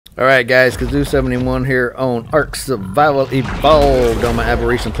Alright guys, Kazoo71 here on Ark Survival Evolved on my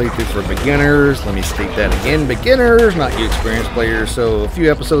Aberration playthrough for beginners. Let me state that again, beginners, not you experienced players. So a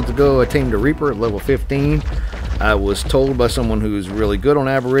few episodes ago I tamed a Reaper at level 15. I was told by someone who's really good on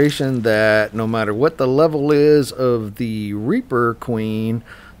Aberration that no matter what the level is of the Reaper Queen,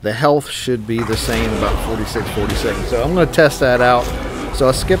 the health should be the same, about 46, 47. So I'm going to test that out. So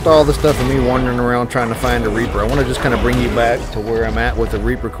I skipped all the stuff of me wandering around trying to find a Reaper. I want to just kind of bring you back to where I'm at with the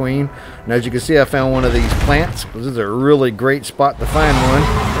Reaper Queen. And as you can see, I found one of these plants. This is a really great spot to find one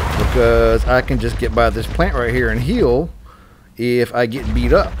because I can just get by this plant right here and heal if I get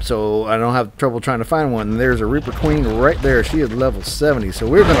beat up. So I don't have trouble trying to find one. And there's a Reaper Queen right there. She is level 70. So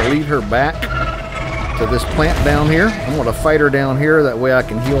we're going to lead her back to this plant down here. I'm going to fight her down here. That way I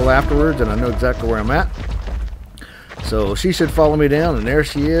can heal afterwards and I know exactly where I'm at. So she should follow me down, and there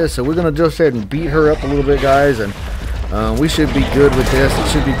she is. So we're going to just go ahead and beat her up a little bit, guys, and we should be good with this. It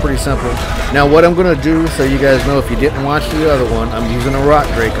should be pretty simple. Now what I'm going to do, so you guys know if you didn't watch the other one, I'm using a Rock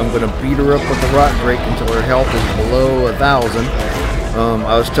Drake. I'm going to beat her up with the Rock Drake until her health is below 1,000.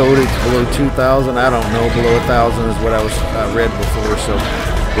 I was told it's below 2,000. I don't know. Below 1,000 is what I read before. So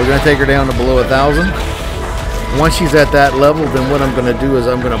we're going to take her down to below 1,000. Once she's at that level, then what I'm going to do is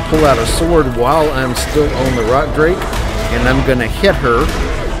I'm going to pull out a sword while I'm still on the Rock Drake, and I'm going to hit her,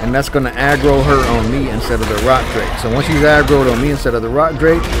 and that's going to aggro her on me instead of the Rock Drake. So once she's aggroed on me instead of the Rock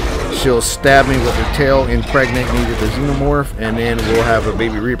Drake, she'll stab me with her tail, impregnate me with the Xenomorph, and then we'll have a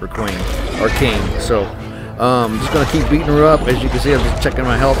baby Reaper Queen, or King. So I'm just going to keep beating her up. As you can see, I'm just checking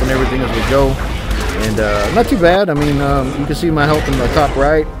my health and everything as we go. And not too bad. I mean, you can see my health in the top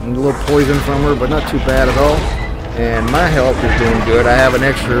right, and a little poison from her, but not too bad at all. And my health is doing good. I have an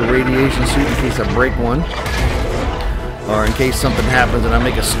extra radiation suit in case I break one, or in case something happens and I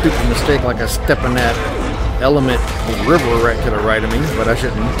make a stupid mistake like I step in that element river right to the right of me, but I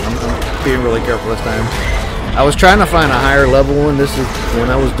shouldn't. I'm being really careful this time. I was trying to find a higher level one. This is when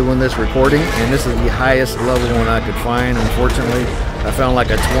I was doing this recording, and this is the highest level one I could find. Unfortunately, I found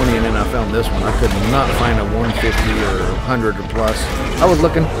like a 20, and then I found this one. I could not find a 150 or 100 or plus. I was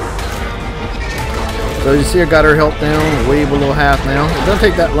looking. So you see I got her health down way below half now. It doesn't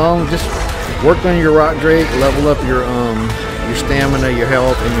take that long. Just work on your Rock Drake, level up your stamina, your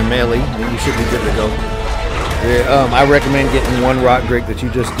health, and your melee, and you should be good to go. Yeah, I recommend getting one Rock Drake that you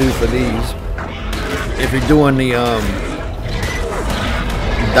just do for these. If you're doing the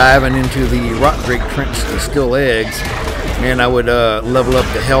diving into the Rock Drake trench to steal eggs, man, I would level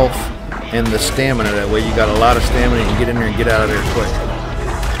up the health and the stamina. That way you got a lot of stamina. You can get in there and get out of there quick.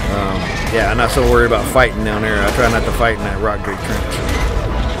 Yeah, I'm not so worried about fighting down there. I try not to fight in that Rock Drake trench.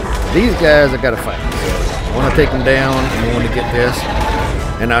 These guys, I gotta fight. So I want to take them down, and I want to get this.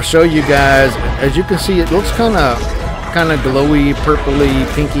 And I'll show you guys. As you can see, it looks kind of glowy, purpley,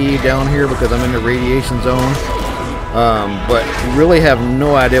 pinky down here because I'm in the radiation zone. But you really have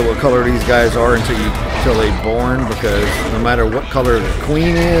no idea what color these guys are until they're born, because no matter what color the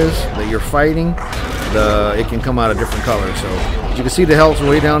queen is that you're fighting, it can come out a different color. So as you can see, the health's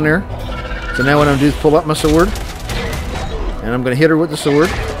way down there. So now what I'm going to do is pull up my sword, and I'm going to hit her with the sword.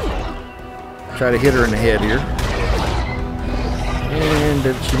 Try to hit her in the head here. And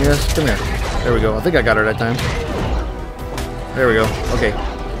did she miss? Come here. There we go. I think I got her that time. There we go. Okay.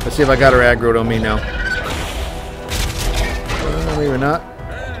 Let's see if I got her aggroed on me now. Maybe not.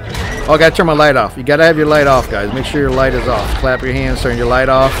 Oh, I got to turn my light off. You got to have your light off, guys. Make sure your light is off. Clap your hands, turn your light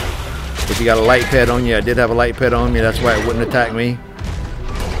off. If you got a light pad on you, I did have a light pad on me. That's why it wouldn't attack me.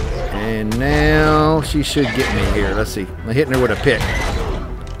 And now she should get me here. Let's see. I'm hitting her with a pick.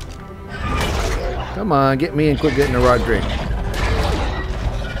 Come on, get me and quit getting the Rock Drake.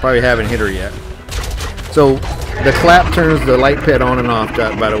 Probably haven't hit her yet. So the clap turns the light pad on and off,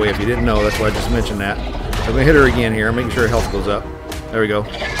 by the way, if you didn't know. That's why I just mentioned that. So I'm going to hit her again here. I'm making sure her health goes up. There we go.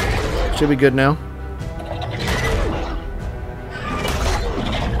 Should be good now.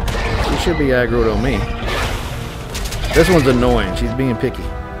 She should be aggroed on me. This one's annoying. She's being picky.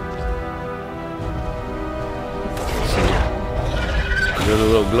 There's a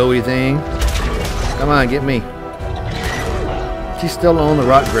little glowy thing. Come on, get me. She's still on the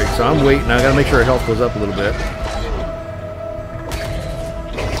Rock Drake, so I'm waiting. I gotta make sure her health goes up a little bit.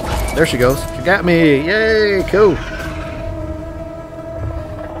 There she goes. She got me. Yay, cool.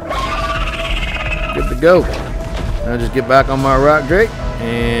 Good to go. Now just get back on my Rock Drake,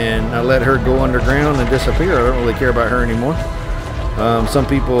 and I let her go underground and disappear. I don't really care about her anymore. Some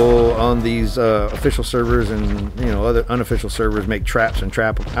people on these official servers and other unofficial servers make traps and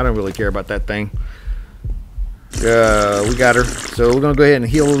trap them. I don't really care about that thing. We got her. So we're gonna go ahead and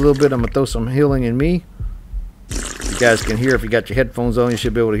heal a little bit. I'm gonna throw some healing in me. guys can hear, if you got your headphones on, you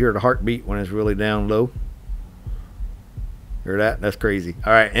should be able to hear the heartbeat when it's really down low. Hear that? That's crazy.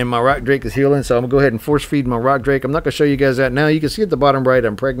 All right, and my rock drake is healing, so I'm gonna go ahead and force feed my rock drake. I'm not gonna show you guys that now. You can see at the bottom right,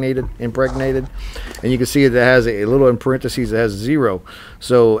 impregnated, and you can see it has a little in parentheses that has 0.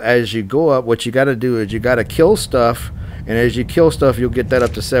 So as you go up, what you got to do is you got to kill stuff, and as you kill stuff, you'll get that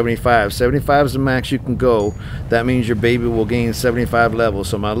up to 75. 75 is the max you can go. That means your baby will gain 75 levels.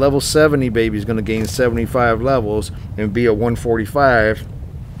 So my level 70 baby is gonna gain 75 levels and be a 145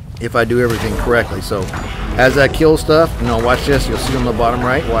 if I do everything correctly. So as I kill stuff, watch this, you'll see on the bottom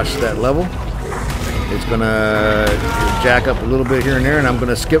right, watch that level. It's gonna jack up a little bit here and there, and I'm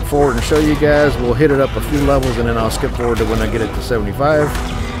gonna skip forward and show you guys. We'll hit it up a few levels, and then I'll skip forward to when I get it to 75.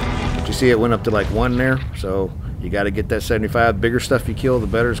 But you see it went up to like 1 there, so you got to get that 75. Bigger stuff you kill, the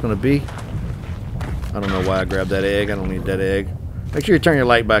better it's gonna be. I don't know why I grabbed that egg. I don't need that egg. Make sure you turn your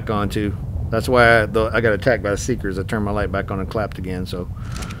light back on too. That's why I got attacked by the seekers. I turned my light back on and clapped again. So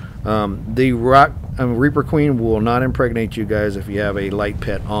the Reaper Queen will not impregnate you guys if you have a light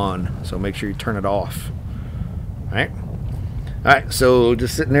pet on, so make sure you turn it off. Alright, so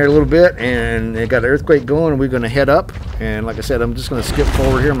just sitting there a little bit, and it got an earthquake going, and we're going to head up. And like I said, I'm just going to skip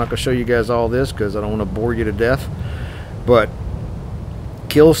forward here. I'm not going to show you guys all this because I don't want to bore you to death. But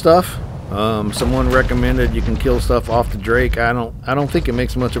kill stuff. Someone recommended you can kill stuff off the Drake. I don't think it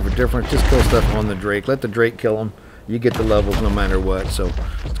makes much of a difference. Just kill stuff on the Drake. Let the Drake kill them. You get the levels no matter what. So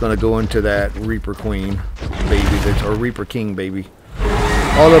it's going to go into that Reaper Queen baby, or Reaper King baby.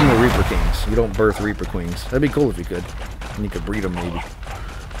 All of them are Reaper Kings. You don't birth Reaper Queens. That'd be cool if you could. And you could breed them maybe.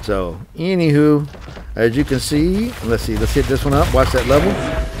 So anywho, as you can see, let's hit this one up. Watch that level.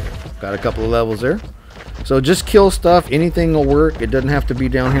 Got a couple of levels there. So just kill stuff. Anything will work. It doesn't have to be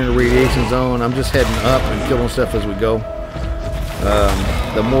down here in the radiation zone. I'm just heading up and killing stuff as we go.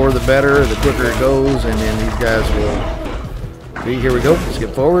 The more the better, the quicker it goes, and then these guys will be. Here we go.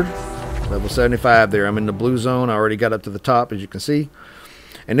 Skip forward. Level 75 there. I'm in the blue zone. I already got up to the top, as you can see.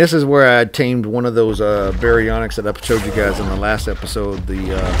 And this is where I tamed one of those baryonyx that I showed you guys in the last episode.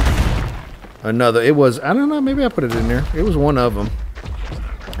 It was, I don't know, maybe I put it in there. It was one of them.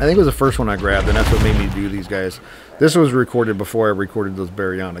 I think it was the first one I grabbed, and that's what made me do these guys. This was recorded before I recorded those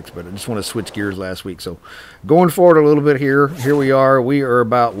baryonyx, but I just want to switch gears last week. So going forward a little bit here we are. We are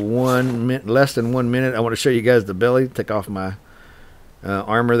about less than 1 minute. I want to show you guys the belly. Take off my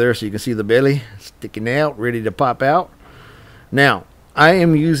armor there so you can see the belly sticking out, ready to pop out. Now, I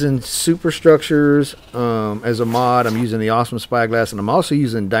am using superstructures as a mod. I'm using the awesome spyglass, and I'm also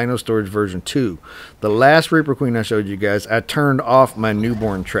using Dino Storage version 2. The last Reaper Queen I showed you guys, I turned off my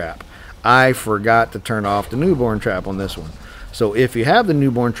newborn trap. I forgot to turn off the newborn trap on this one. So if you have the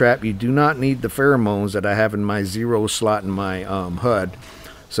newborn trap, you do not need the pheromones that I have in my 0 slot in my HUD.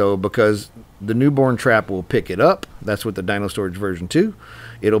 So because the newborn trap will pick it up, that's what the Dino Storage version 2.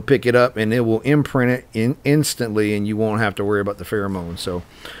 It'll pick it up and it will imprint it instantly, and you won't have to worry about the pheromones. So,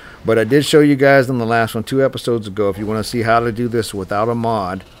 but I did show you guys in the last one 2 episodes ago. If you want to see how to do this without a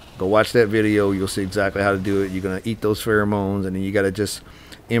mod, go watch that video. You'll see exactly how to do it. You're going to eat those pheromones, and then you got to just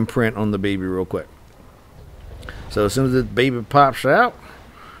imprint on the baby real quick. So as soon as the baby pops out,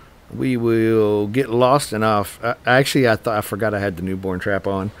 we will get lost. And I forgot I had the newborn trap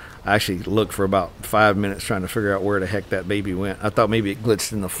on. I actually looked for about 5 minutes trying to figure out where the heck that baby went. I thought maybe it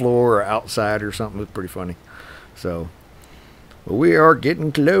glitched in the floor or outside or something. It was pretty funny. So we are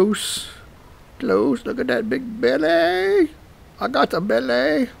getting close. Close. Look at that big belly. I got the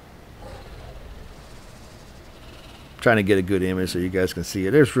belly. Trying to get a good image so you guys can see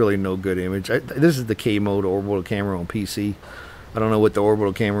it. There's really no good image. This is the K mode orbital camera on PC. I don't know what the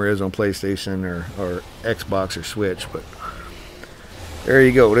orbital camera is on PlayStation or Xbox or Switch, but there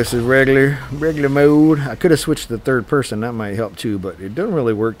you go. This is regular mode. I could have switched to third person. That might help too, but it doesn't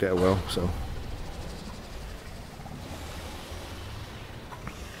really work that well. So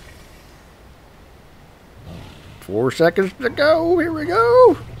 4 seconds to go. Here we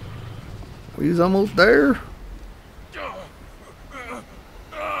go. He's almost there.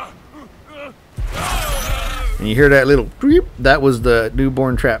 And you hear that little creep? That was the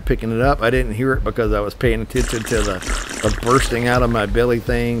newborn trap picking it up. I didn't hear it because I was paying attention to the bursting out of my belly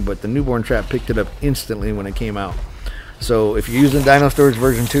thing, but the newborn trap picked it up instantly when it came out. So if you're using Dino Storage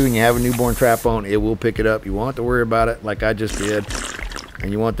version 2 and you have a newborn trap on, it will pick it up. You won't have to worry about it like I just did.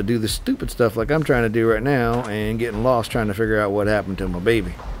 And you want to do the stupid stuff like I'm trying to do right now and getting lost trying to figure out what happened to my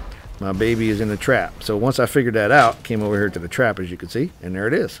baby. My baby is in the trap. So once I figured that out, came over here to the trap, as you can see, and there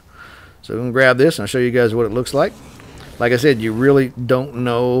it is. So I'm going to grab this and I'll show you guys what it looks like. Like I said, you really don't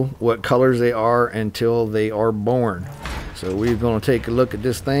know what colors they are until they are born. So we're going to take a look at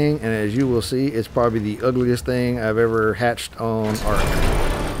this thing, and as you will see, it's probably the ugliest thing I've ever hatched on Ark.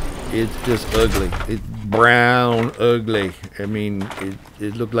 It's just ugly. It's brown ugly. I mean,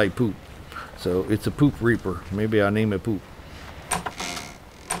 it looked like poop. So it's a poop reaper. Maybe I'll name it poop.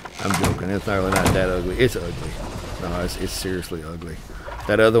 I'm joking. It's not really not that ugly. It's ugly. No, it's seriously ugly.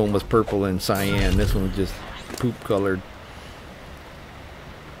 That other one was purple and cyan. This one was just poop colored.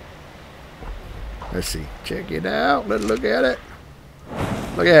 Let's see. Check it out. Let's look at it.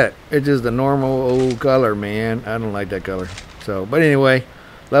 Look at it. It's just a normal old color, man. I don't like that color. So, but anyway,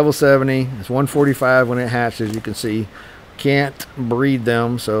 level 70. It's 145 when it hatches. You can see. Can't breed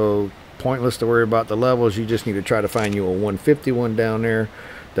them, so pointless to worry about the levels. You just need to try to find you a 151 down there.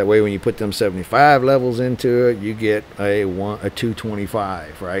 That way when you put them 75 levels into it, you get a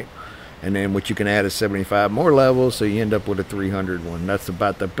 225, right? And then what you can add is 75 more levels, so you end up with a 300 one. That's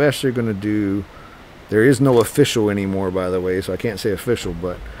about the best you're going to do. There is no official anymore, by the way, so I can't say official,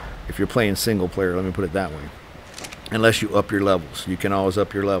 but if you're playing single player, let me put it that way. Unless you up your levels. You can always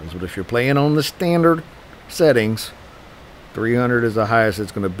up your levels. But if you're playing on the standard settings, 300 is the highest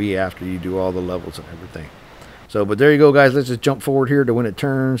it's going to be after you do all the levels and everything. So, but there you go, guys. Let's just jump forward here to when it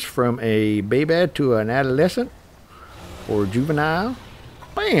turns from a baby to an adolescent or juvenile.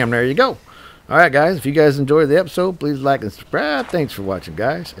 Bam, there you go. All right, guys. If you guys enjoyed the episode, please like and subscribe. Thanks for watching,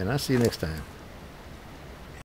 guys, and I'll see you next time.